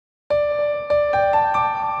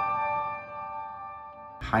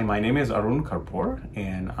Hi, my name is Arun Karpur,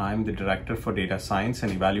 and I'm the Director for Data Science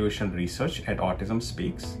and Evaluation Research at Autism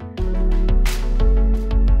Speaks.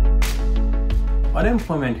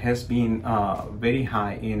 Unemployment has been very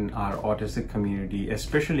high in our autistic community,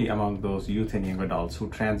 especially among those youth and young adults who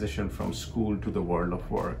transition from school to the world of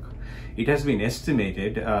work. It has been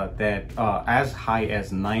estimated that as high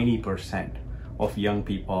as 90% of young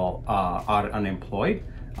people are unemployed,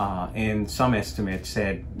 and some estimates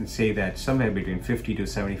say that somewhere between 50 to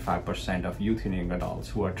 75% of youth and young adults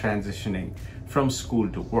who are transitioning from school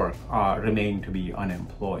to work remain to be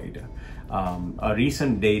unemployed. A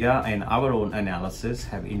recent data and our own analysis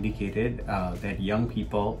have indicated that young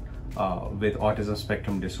people with autism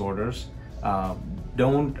spectrum disorders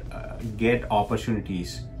don't get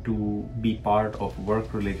opportunities to be part of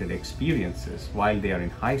work-related experiences while they are in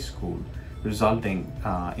high school, resulting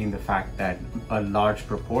in the fact that a large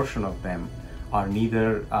proportion of them are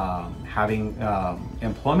neither having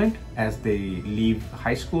employment as they leave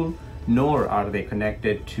high school, nor are they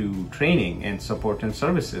connected to training and support and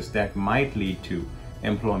services that might lead to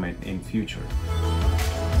employment in future.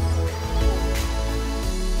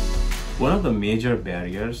 One of the major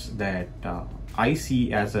barriers that I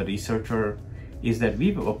see as a researcher is that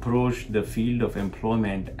we've approached the field of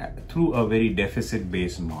employment through a very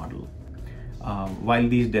deficit-based model. While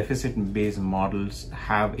these deficit-based models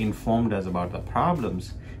have informed us about the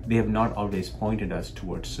problems, they have not always pointed us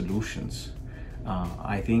towards solutions.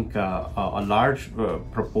 I think a large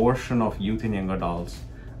proportion of youth and young adults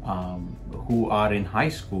who are in high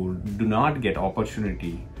school do not get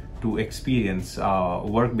opportunity to experience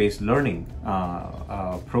work-based learning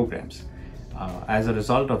programs. As a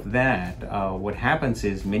result of that, what happens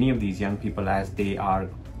is many of these young people, as they are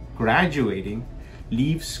graduating,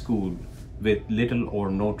 leave school with little or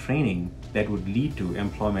no training that would lead to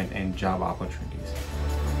employment and job opportunities.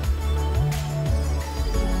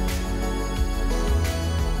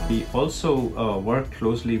 We also work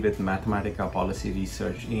closely with Mathematica Policy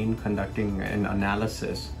Research in conducting an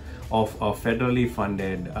analysis of a federally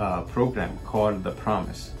funded program called The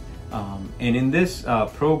Promise. And in this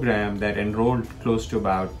program that enrolled close to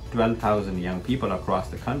about 12,000 young people across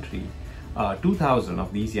the country, 2,000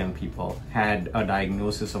 of these young people had a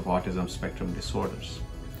diagnosis of autism spectrum disorders.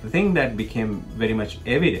 The thing that became very much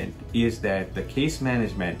evident is that the case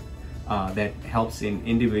management that helps in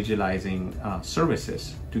individualizing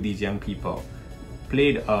services to these young people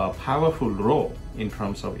played a powerful role in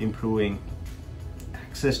terms of improving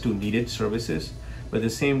access to needed services, but at the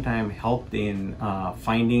same time helped in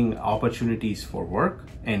finding opportunities for work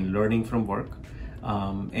and learning from work.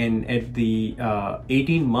 And at the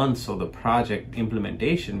 18 months of the project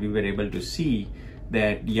implementation, we were able to see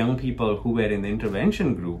that young people who were in the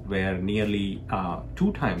intervention group were nearly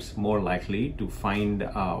 2 times more likely to find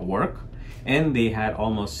work, and they had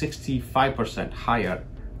almost 65% higher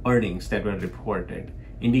earnings that were reported,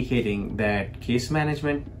 indicating that case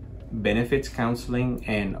management, benefits counseling,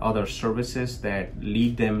 and other services that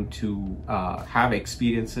lead them to have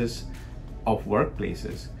experiences of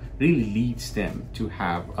workplaces really leads them to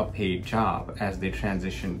have a paid job as they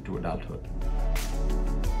transition to adulthood.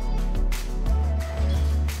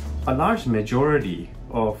 A large majority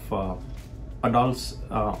of adults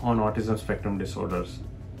on autism spectrum disorders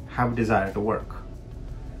have a desire to work,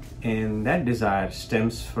 and that desire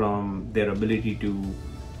stems from their ability to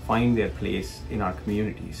find their place in our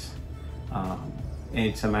communities. And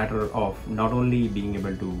it's a matter of not only being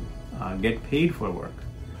able to get paid for work,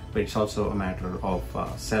 but it's also a matter of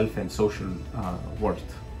self and social worth.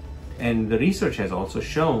 And the research has also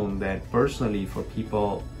shown that personally for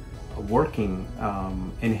people, working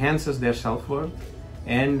enhances their self-worth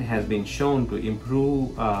and has been shown to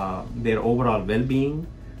improve their overall well-being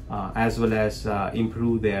as well as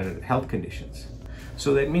improve their health conditions.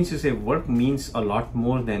 So that means to say work means a lot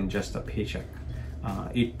more than just a paycheck.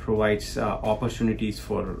 It provides opportunities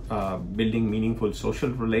for building meaningful social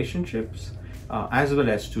relationships, as well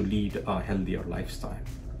as to lead a healthier lifestyle.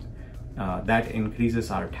 That increases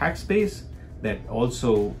our tax base, that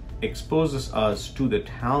also exposes us to the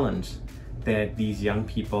talents that these young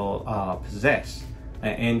people possess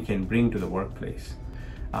and can bring to the workplace.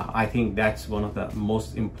 I think that's one of the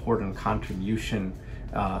most important contribution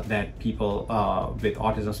that people with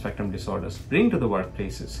autism spectrum disorders bring to the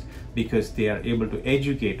workplaces, because they are able to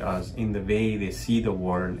educate us in the way they see the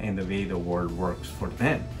world and the way the world works for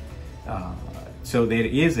them. So there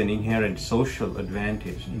is an inherent social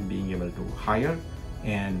advantage in being able to hire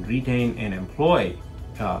and retain and employ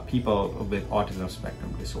people with autism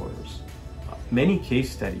spectrum disorders. Many case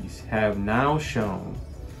studies have now shown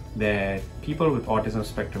that people with autism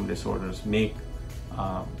spectrum disorders make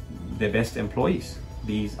the best employees.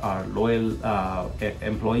 These are loyal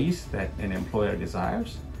employees that an employer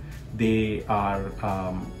desires. They are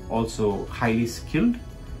also highly skilled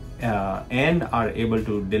and are able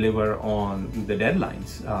to deliver on the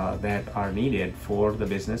deadlines that are needed for the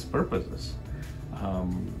business purposes.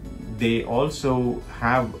 They also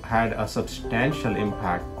have had a substantial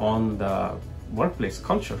impact on the workplace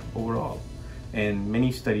culture overall. And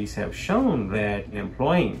many studies have shown that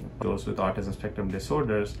employing those with autism spectrum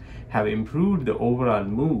disorders have improved the overall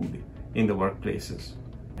mood in the workplaces.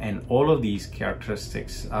 And all of these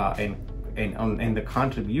characteristics and the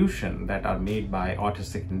contribution that are made by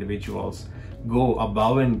autistic individuals go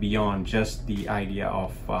above and beyond just the idea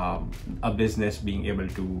of a business being able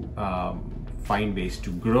to find ways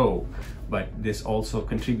to grow, but this also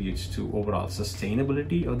contributes to overall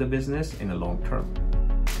sustainability of the business in the long term.